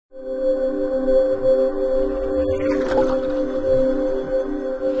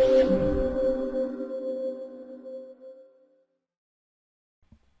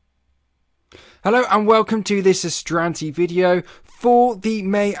Hello and welcome to this Astranti video for the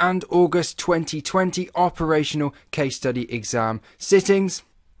May and August 2020 operational case study exam sittings,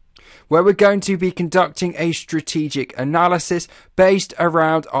 where we're going to be conducting a strategic analysis based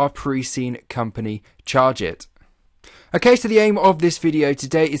around our pre-seen company ChargeIT. Okay, so the aim of this video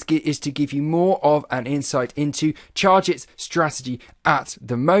today is to give you more of an insight into ChargeIT's strategy at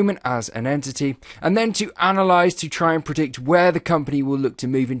the moment as an entity, and then to analyse to try and predict where the company will look to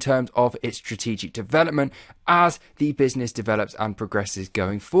move in terms of its strategic development as the business develops and progresses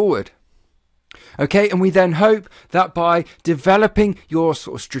going forward. Okay, and we then hope that by developing your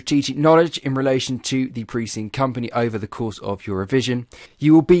sort of strategic knowledge in relation to the pre-seen company over the course of your revision,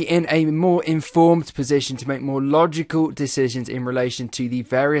 you will be in a more informed position to make more logical decisions in relation to the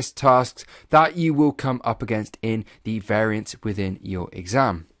various tasks that you will come up against in the variants within your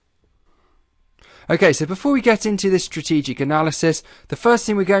exam. Okay, so before we get into this strategic analysis, the first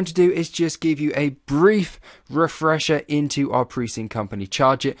thing we're going to do is just give you a brief refresher into our pre-seen company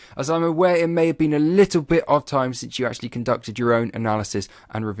ChargeIT, as I'm aware it may have been a little bit of time since you actually conducted your own analysis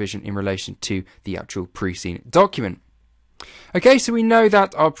and revision in relation to the actual pre-seen document. Okay, so we know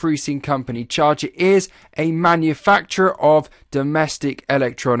that our pre-seen company ChargeIT is a manufacturer of domestic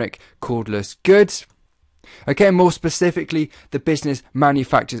electronic cordless goods. Okay, more specifically, the business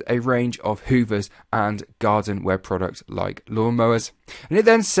manufactures a range of hoovers and gardenware products like lawnmowers, and it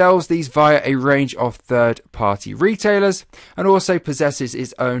then sells these via a range of third-party retailers and also possesses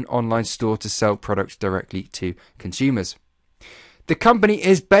its own online store to sell products directly to consumers. The company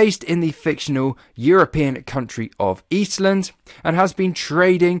is based in the fictional European country of Eastland and has been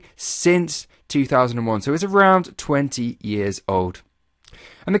trading since 2001, so it's around 20 years old.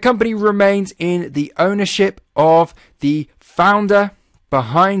 And the company remains in the ownership of the founder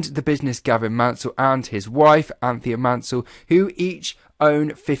behind the business, Gavin Mansell, and his wife, Anthea Mansell, who each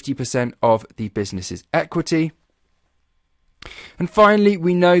own 50% of the business's equity. And finally,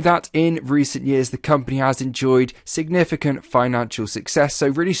 we know that in recent years the company has enjoyed significant financial success, so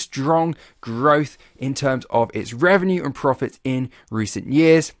really strong growth in terms of its revenue and profits in recent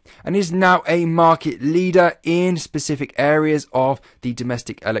years, and is now a market leader in specific areas of the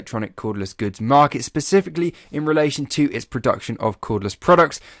domestic electronic cordless goods market, specifically in relation to its production of cordless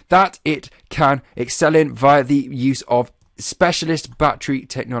products that it can excel in via the use of specialist battery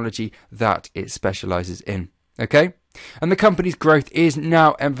technology that it specializes in. Okay? And the company's growth is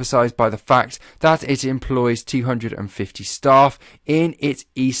now emphasised by the fact that it employs 250 staff in its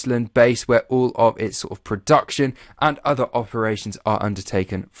Eastland base, where all of its sort of production and other operations are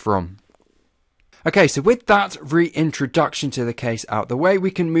undertaken from. Okay, so with that reintroduction to the case out the way,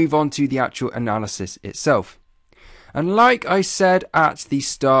 we can move on to the actual analysis itself. And like I said at the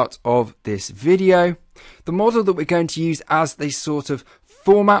start of this video, the model that we're going to use as the sort of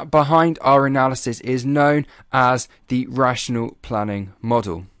format behind our analysis is known as the rational planning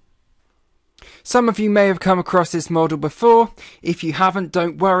model. Some of you may have come across this model before. If you haven't,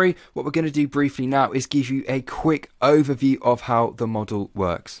 don't worry. What we're going to do briefly now is give you a quick overview of how the model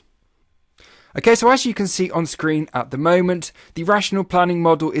works. Okay, so as you can see on screen at the moment, the rational planning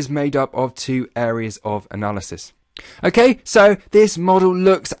model is made up of two areas of analysis. Okay, so this model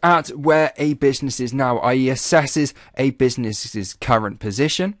looks at where a business is now, i.e. assesses a business's current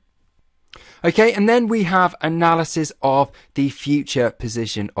position. Okay, and then we have analysis of the future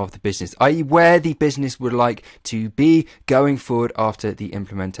position of the business, i.e. where the business would like to be going forward after the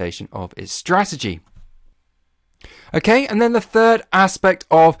implementation of its strategy. Okay, and then the third aspect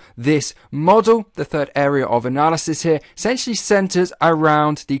of this model, the third area of analysis here, essentially centers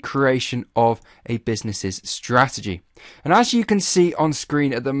around the creation of a business's strategy. And as you can see on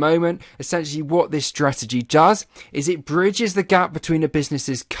screen at the moment, essentially what this strategy does is it bridges the gap between a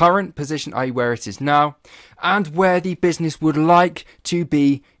business's current position, i.e. where it is now, and where the business would like to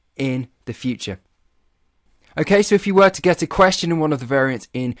be in the future. Okay, so if you were to get a question in one of the variants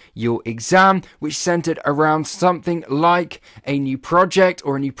in your exam which centered around something like a new project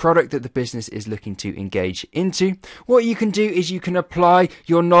or a new product that the business is looking to engage into, what you can do is you can apply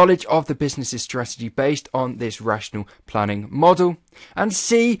your knowledge of the business's strategy based on this rational planning model and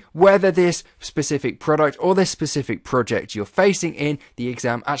see whether this specific product or this specific project you're facing in the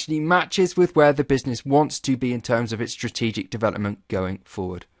exam actually matches with where the business wants to be in terms of its strategic development going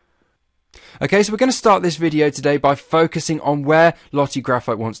forward. Okay, so we're going to start this video today by focusing on where Lotte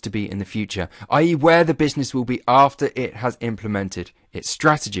Graphite wants to be in the future, i.e. where the business will be after it has implemented its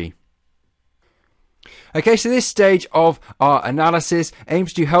strategy. Okay, so this stage of our analysis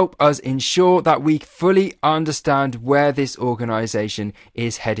aims to help us ensure that we fully understand where this organisation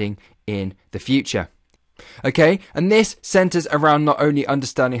is heading in the future. Okay, and this centers around not only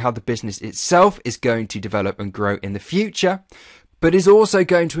understanding how the business itself is going to develop and grow in the future, but is also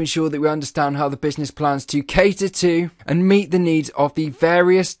going to ensure that we understand how the business plans to cater to and meet the needs of the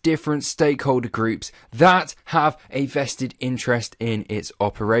various different stakeholder groups that have a vested interest in its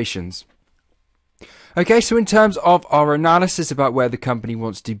operations. Okay, so in terms of our analysis about where the company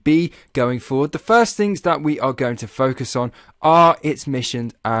wants to be going forward, the first things that we are going to focus on are its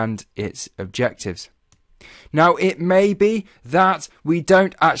mission and its objectives. Now, it may be that we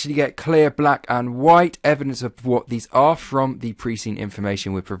don't actually get clear black and white evidence of what these are from the pre-scene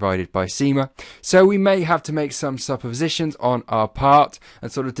information we're provided by CIMA. So we may have to make some suppositions on our part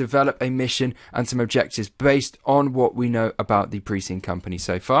and sort of develop a mission and some objectives based on what we know about the pre-scene company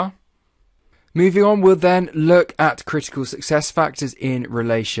so far. Moving on, we'll then look at critical success factors in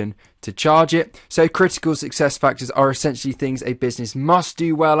relation to ChargeIT. So critical success factors are essentially things a business must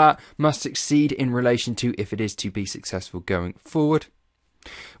do well at, must succeed in relation to if it is to be successful going forward.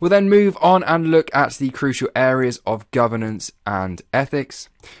 We'll then move on and look at the crucial areas of governance and ethics.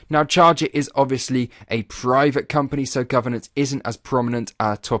 Now, ChargeIT is obviously a private company, so governance isn't as prominent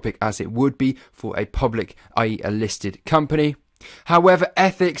a topic as it would be for a public, i.e. a listed company. However,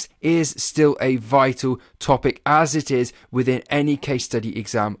 ethics is still a vital topic as it is within any case study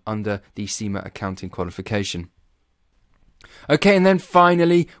exam under the CIMA accounting qualification. Okay, and then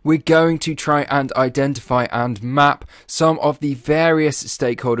finally, we're going to try and identify and map some of the various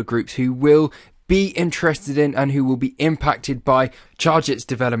stakeholder groups who will be interested in and who will be impacted by ChargeIT's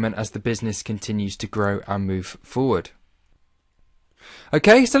development as the business continues to grow and move forward.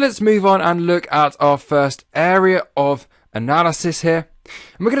 Okay, so let's move on and look at our first area of analysis here,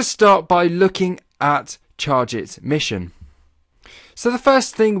 and we're going to start by looking at ChargeIT's mission. So the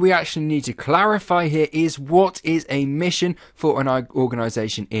first thing we actually need to clarify here is what is a mission for an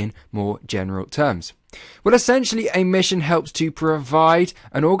organization in more general terms. Well, essentially a mission helps to provide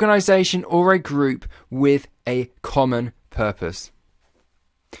an organization or a group with a common purpose.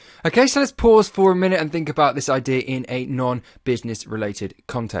 Okay, so let's pause for a minute and think about this idea in a non-business related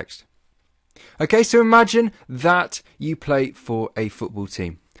context. Okay, so imagine that you play for a football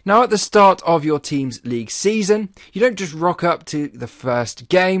team. Now, at the start of your team's league season, you don't just rock up to the first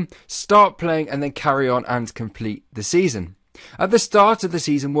game, start playing and then carry on and complete the season. At the start of the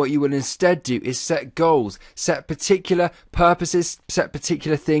season, what you will instead do is set goals, set particular purposes, set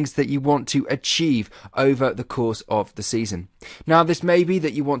particular things that you want to achieve over the course of the season. Now, this may be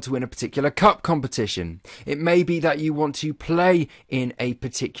that you want to win a particular cup competition. It may be that you want to play in a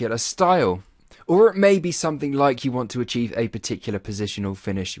particular style. Or it may be something like you want to achieve a particular positional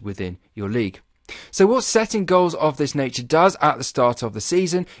finish within your league. So what setting goals of this nature does at the start of the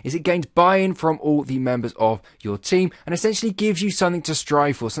season is it gains buy-in from all the members of your team and essentially gives you something to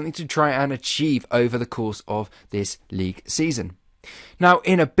strive for, something to try and achieve over the course of this league season. Now,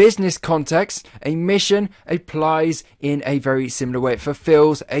 in a business context, a mission applies in a very similar way. It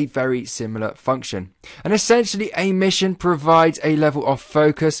fulfills a very similar function. And essentially, a mission provides a level of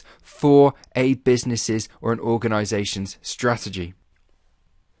focus for a business's or an organization's strategy.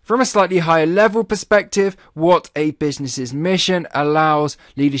 From a slightly higher level perspective, what a business's mission allows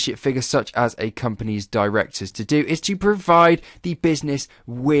leadership figures such as a company's directors to do is to provide the business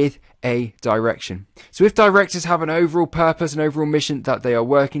with a direction. So if directors have an overall purpose, an overall mission that they are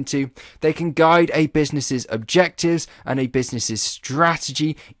working to, they can guide a business's objectives and a business's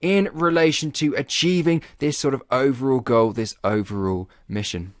strategy in relation to achieving this sort of overall goal, this overall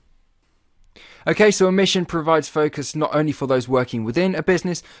mission. Okay, so a mission provides focus not only for those working within a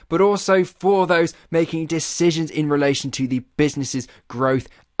business, but also for those making decisions in relation to the business's growth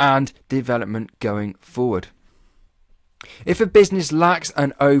and development going forward. If a business lacks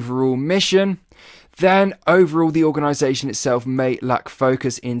an overall mission, then overall the organization itself may lack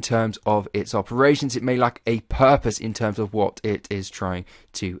focus in terms of its operations. It may lack a purpose in terms of what it is trying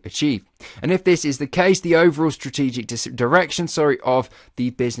to achieve. And if this is the case, the overall strategic direction of the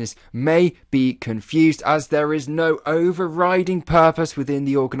business may be confused as there is no overriding purpose within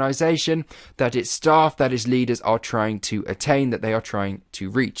the organization that its staff, that its leaders are trying to attain, that they are trying to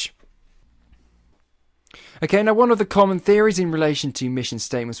reach. Okay, now one of the common theories in relation to mission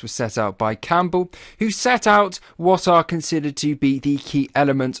statements was set out by Campbell, who set out what are considered to be the key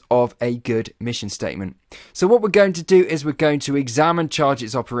elements of a good mission statement. So what we're going to do is we're going to examine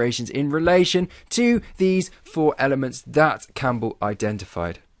ChargeIT's operations in relation to these 4 elements that Campbell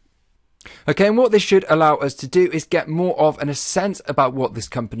identified. Okay, and what this should allow us to do is get more of a sense about what this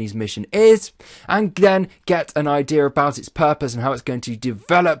company's mission is, and then get an idea about its purpose and how it's going to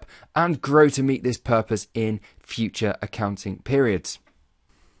develop and grow to meet this purpose in future accounting periods.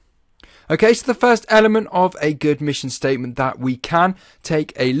 Okay, so the first element of a good mission statement that we can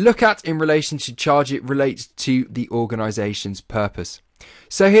take a look at in relation to ChargeIT relates to the organisation's purpose.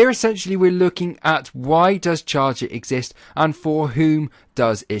 So here essentially we're looking at why does ChargeIT exist and for whom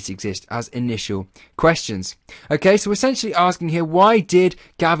does it exist as initial questions. Okay, so essentially asking here, why did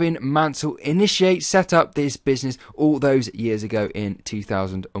Gavin Mansell set up this business all those years ago in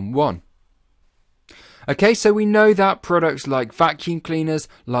 2001? Okay, so we know that products like vacuum cleaners,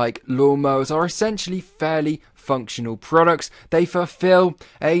 like lawnmowers, are essentially fairly functional products. They fulfill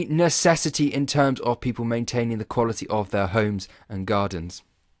a necessity in terms of people maintaining the quality of their homes and gardens.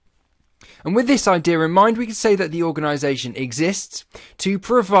 And with this idea in mind, we can say that the organisation exists to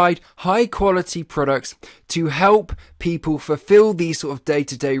provide high quality products to help people fulfill these sort of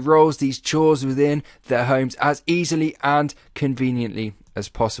day-to-day roles, these chores within their homes as easily and conveniently as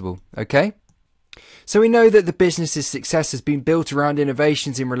possible. Okay? So we know that the business's success has been built around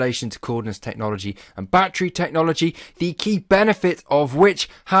innovations in relation to cordless technology and battery technology, the key benefit of which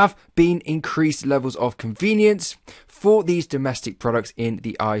have been increased levels of convenience for these domestic products in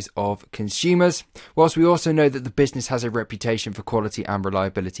the eyes of consumers, whilst we also know that the business has a reputation for quality and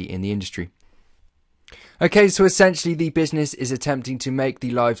reliability in the industry. Okay, so essentially the business is attempting to make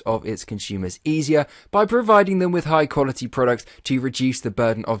the lives of its consumers easier by providing them with high quality products to reduce the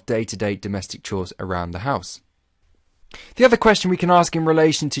burden of day-to-day domestic chores around the house. The other question we can ask in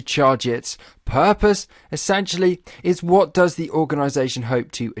relation to ChargeIT's purpose, essentially, is what does the organisation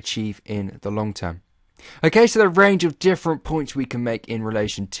hope to achieve in the long term? Okay, so there are a range of different points we can make in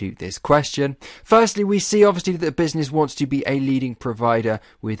relation to this question. Firstly, we see obviously that the business wants to be a leading provider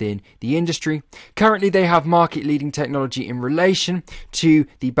within the industry. Currently, they have market leading technology in relation to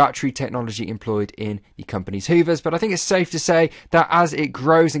the battery technology employed in the company's Hoovers, but I think it's safe to say that as it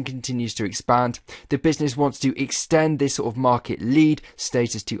grows and continues to expand, the business wants to extend this sort of market lead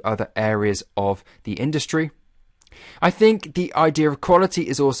status to other areas of the industry. I think the idea of quality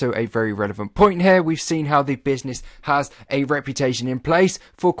is also a very relevant point here. We've seen how the business has a reputation in place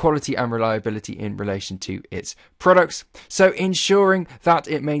for quality and reliability in relation to its products. So ensuring that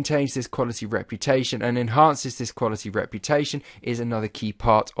it maintains this quality reputation and enhances this quality reputation is another key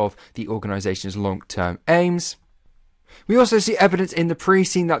part of the organisation's long-term aims. We also see evidence in the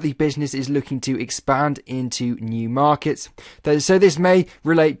pre-scene that the business is looking to expand into new markets. So this may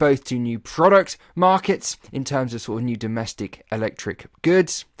relate both to new product markets in terms of sort of new domestic electric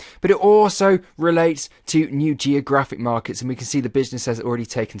goods, but it also relates to new geographic markets, and we can see the business has already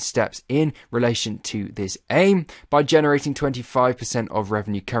taken steps in relation to this aim by generating 25% of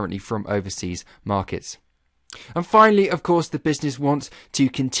revenue currently from overseas markets. And finally, of course, the business wants to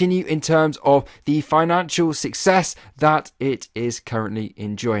continue in terms of the financial success that it is currently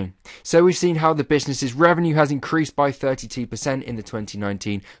enjoying. So we've seen how the business's revenue has increased by 32% in the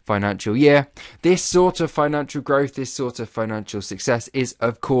 2019 financial year. This sort of financial growth, this sort of financial success is,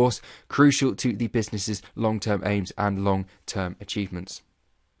 of course, crucial to the business's long-term aims and long-term achievements.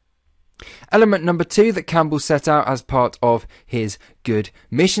 Element number 2 that Campbell set out as part of his good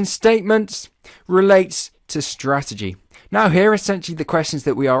mission statements relates to strategy. Now here essentially the questions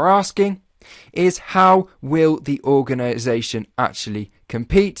that we are asking is how will the organisation actually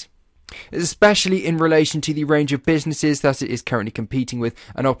compete, especially in relation to the range of businesses that it is currently competing with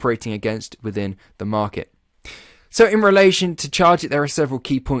and operating against within the market. So in relation to ChargeIT, there are several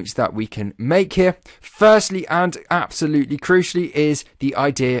key points that we can make here. Firstly, and absolutely crucially, is the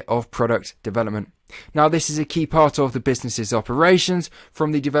idea of product development. Now, this is a key part of the business's operations,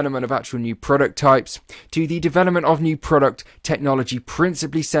 from the development of actual new product types to the development of new product technology,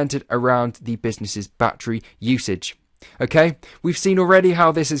 principally centered around the business's battery usage. Okay, we've seen already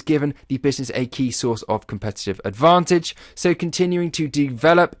how this has given the business a key source of competitive advantage. So continuing to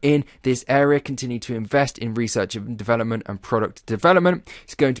develop in this area, continue to invest in research and development and product development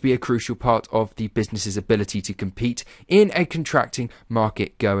is going to be a crucial part of the business's ability to compete in a contracting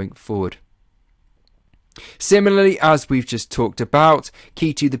market going forward. Similarly, as we've just talked about,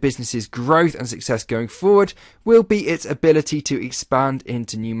 key to the business's growth and success going forward will be its ability to expand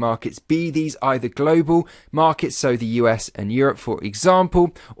into new markets, be these either global markets, so the US and Europe for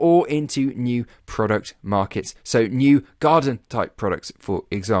example, or into new product markets, so new garden type products for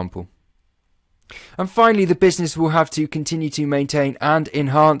example. And finally, the business will have to continue to maintain and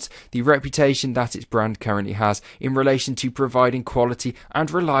enhance the reputation that its brand currently has in relation to providing quality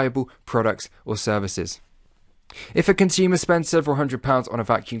and reliable products or services. If a consumer spends several £100s on a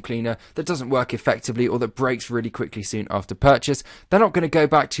vacuum cleaner that doesn't work effectively or that breaks really quickly soon after purchase, they're not going to go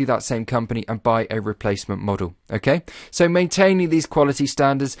back to that same company and buy a replacement model. Okay? So maintaining these quality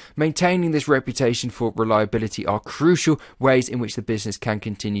standards, maintaining this reputation for reliability are crucial ways in which the business can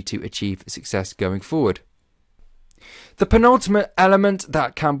continue to achieve success going forward. The penultimate element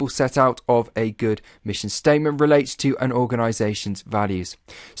that Campbell set out of a good mission statement relates to an organisation's values.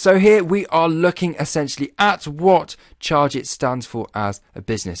 So here we are looking essentially at what ChargeIT stands for as a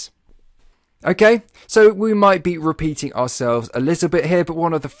business. Okay, so we might be repeating ourselves a little bit here, but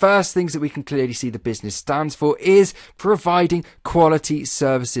one of the first things that we can clearly see the business stands for is providing quality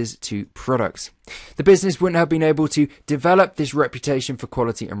services to products. The business wouldn't have been able to develop this reputation for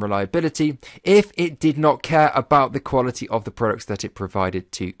quality and reliability if it did not care about the quality of the products that it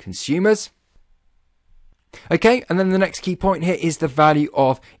provided to consumers. Okay, and then the next key point here is the value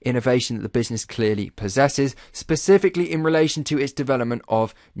of innovation that the business clearly possesses, specifically in relation to its development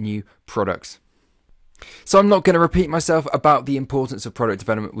of new products. So I'm not going to repeat myself about the importance of product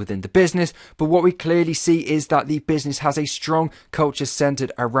development within the business, but what we clearly see is that the business has a strong culture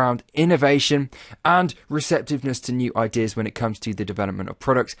centered around innovation and receptiveness to new ideas when it comes to the development of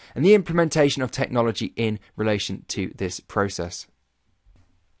products and the implementation of technology in relation to this process.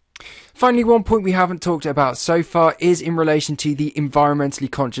 Finally, one point we haven't talked about so far is in relation to the environmentally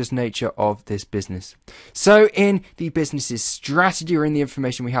conscious nature of this business. So in the business's strategy, or in the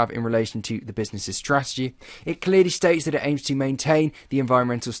information we have in relation to the business's strategy, it clearly states that it aims to maintain the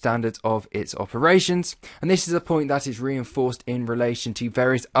environmental standards of its operations. And this is a point that is reinforced in relation to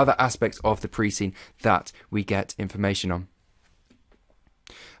various other aspects of the pre-scene that we get information on.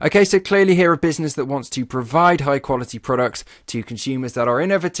 Okay, so clearly here a business that wants to provide high quality products to consumers that are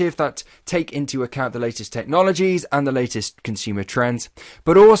innovative, that take into account the latest technologies and the latest consumer trends,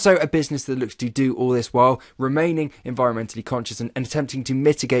 but also a business that looks to do all this while remaining environmentally conscious and attempting to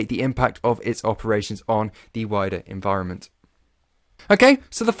mitigate the impact of its operations on the wider environment. Okay,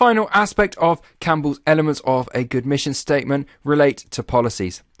 so the final aspect of Campbell's elements of a good mission statement relate to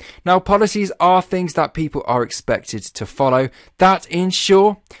policies. Now, policies are things that people are expected to follow, that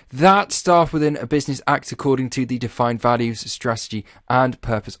ensure that staff within a business act according to the defined values, strategy and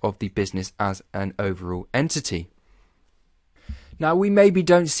purpose of the business as an overall entity. Now, we maybe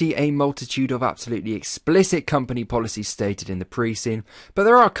don't see a multitude of absolutely explicit company policies stated in the pre-scene, but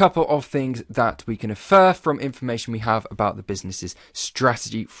there are a couple of things that we can infer from information we have about the business's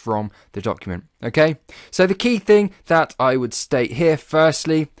strategy from the document. Okay, so the key thing that I would state here,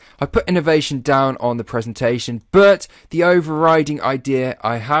 firstly, I put innovation down on the presentation, but the overriding idea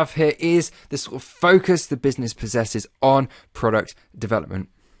I have here is the sort of focus the business possesses on product development.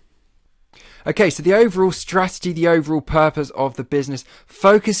 Okay, so the overall strategy, the overall purpose of the business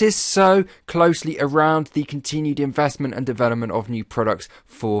focuses so closely around the continued investment and development of new products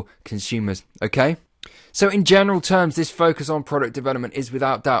for consumers. Okay, so in general terms, this focus on product development is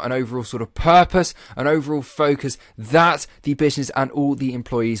without doubt an overall sort of purpose, an overall focus that the business and all the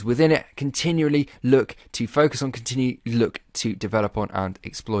employees within it continually look to focus on, look to develop on and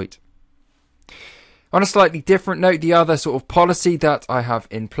exploit. On a slightly different note, the other sort of policy that I have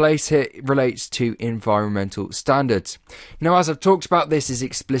in place here relates to environmental standards. Now, as I've talked about, this is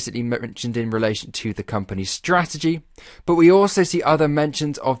explicitly mentioned in relation to the company's strategy, but we also see other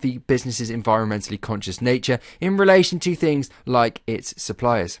mentions of the business's environmentally conscious nature in relation to things like its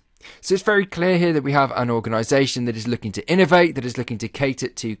suppliers. So it's very clear here that we have an organisation that is looking to innovate, that is looking to cater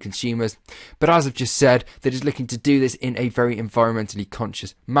to consumers, but as I've just said, that is looking to do this in a very environmentally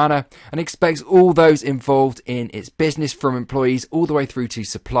conscious manner and expects all those involved in its business, from employees all the way through to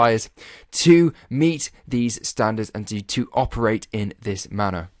suppliers, to meet these standards and to operate in this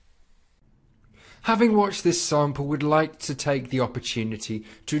manner. Having watched this sample, would like to take the opportunity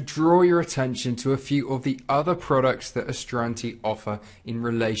to draw your attention to a few of the other products that Astranti offer in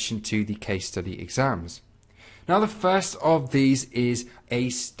relation to the case study exams. Now, the first of these is a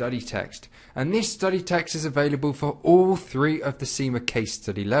study text, and this study text is available for all three of the CIMA case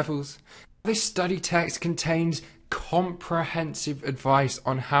study levels. This study text contains comprehensive advice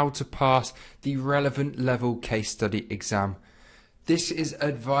on how to pass the relevant level case study exam. This is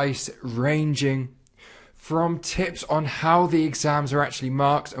advice ranging from tips on how the exams are actually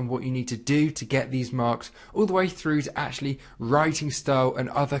marked and what you need to do to get these marks, all the way through to actually writing style and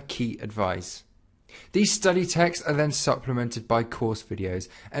other key advice. These study texts are then supplemented by course videos,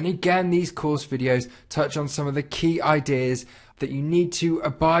 and again these course videos touch on some of the key ideas that you need to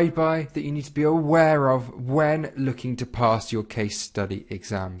abide by, that you need to be aware of when looking to pass your case study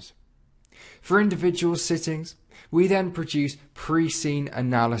exams. For individual sittings, We then produce pre-scene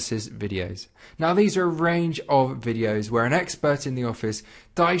analysis videos. Now these are a range of videos where an expert in the office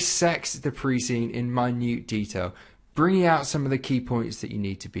dissects the pre-scene in minute detail, bringing out some of the key points that you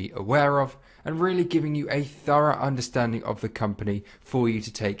need to be aware of and really giving you a thorough understanding of the company for you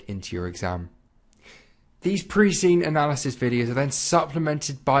to take into your exam. These pre-scene analysis videos are then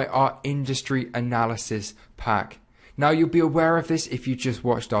supplemented by our industry analysis pack. Now you'll be aware of this if you just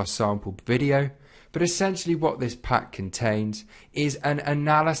watched our sample video, but essentially what this pack contains is an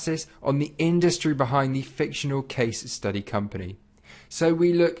analysis on the industry behind the fictional case study company. So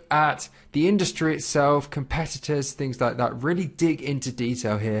we look at the industry itself, competitors, things like that, really dig into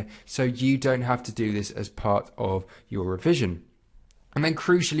detail here so you don't have to do this as part of your revision. And then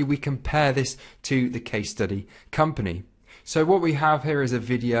crucially, we compare this to the case study company. So what we have here is a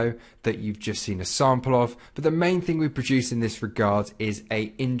video that you've just seen a sample of, but the main thing we produce in this regard is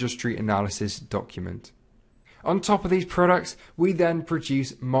an industry analysis document. On top of these products, we then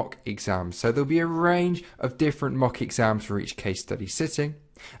produce mock exams. So there'll be a range of different mock exams for each case study sitting.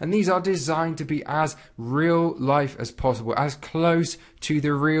 And these are designed to be as real life as possible, as close to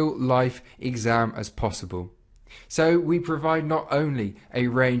the real life exam as possible. So we provide not only a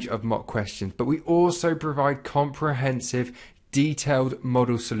range of mock questions, but we also provide comprehensive, detailed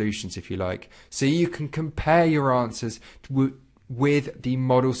model solutions, if you like. So you can compare your answers with the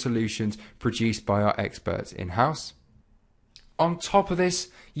model solutions produced by our experts in-house. On top of this,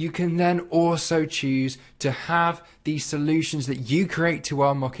 you can then also choose to have the solutions that you create to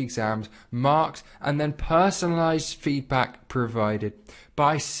our mock exams marked and then personalized feedback provided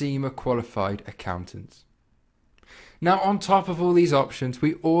by CIMA qualified accountants. Now, on top of all these options,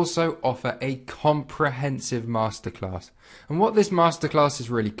 we also offer a comprehensive masterclass. And what this masterclass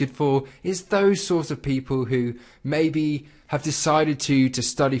is really good for is those sorts of people who maybe have decided to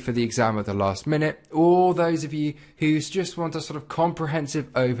study for the exam at the last minute, or those of you who just want a sort of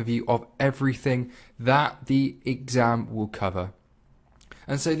comprehensive overview of everything that the exam will cover.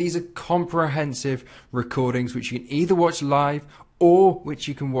 And so these are comprehensive recordings which you can either watch live or which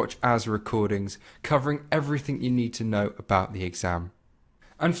you can watch as recordings, covering everything you need to know about the exam.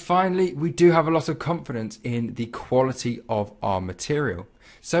 And finally, we do have a lot of confidence in the quality of our material.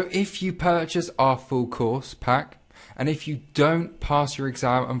 So if you purchase our full course pack, and if you don't pass your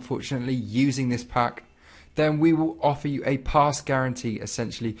exam, unfortunately, using this pack, then we will offer you a pass guarantee.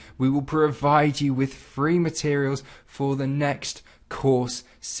 Essentially, we will provide you with free materials for the next course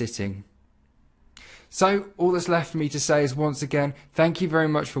sitting. So all that's left for me to say is once again, thank you very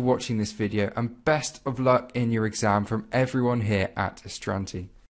much for watching this video and best of luck in your exam from everyone here at Astranti.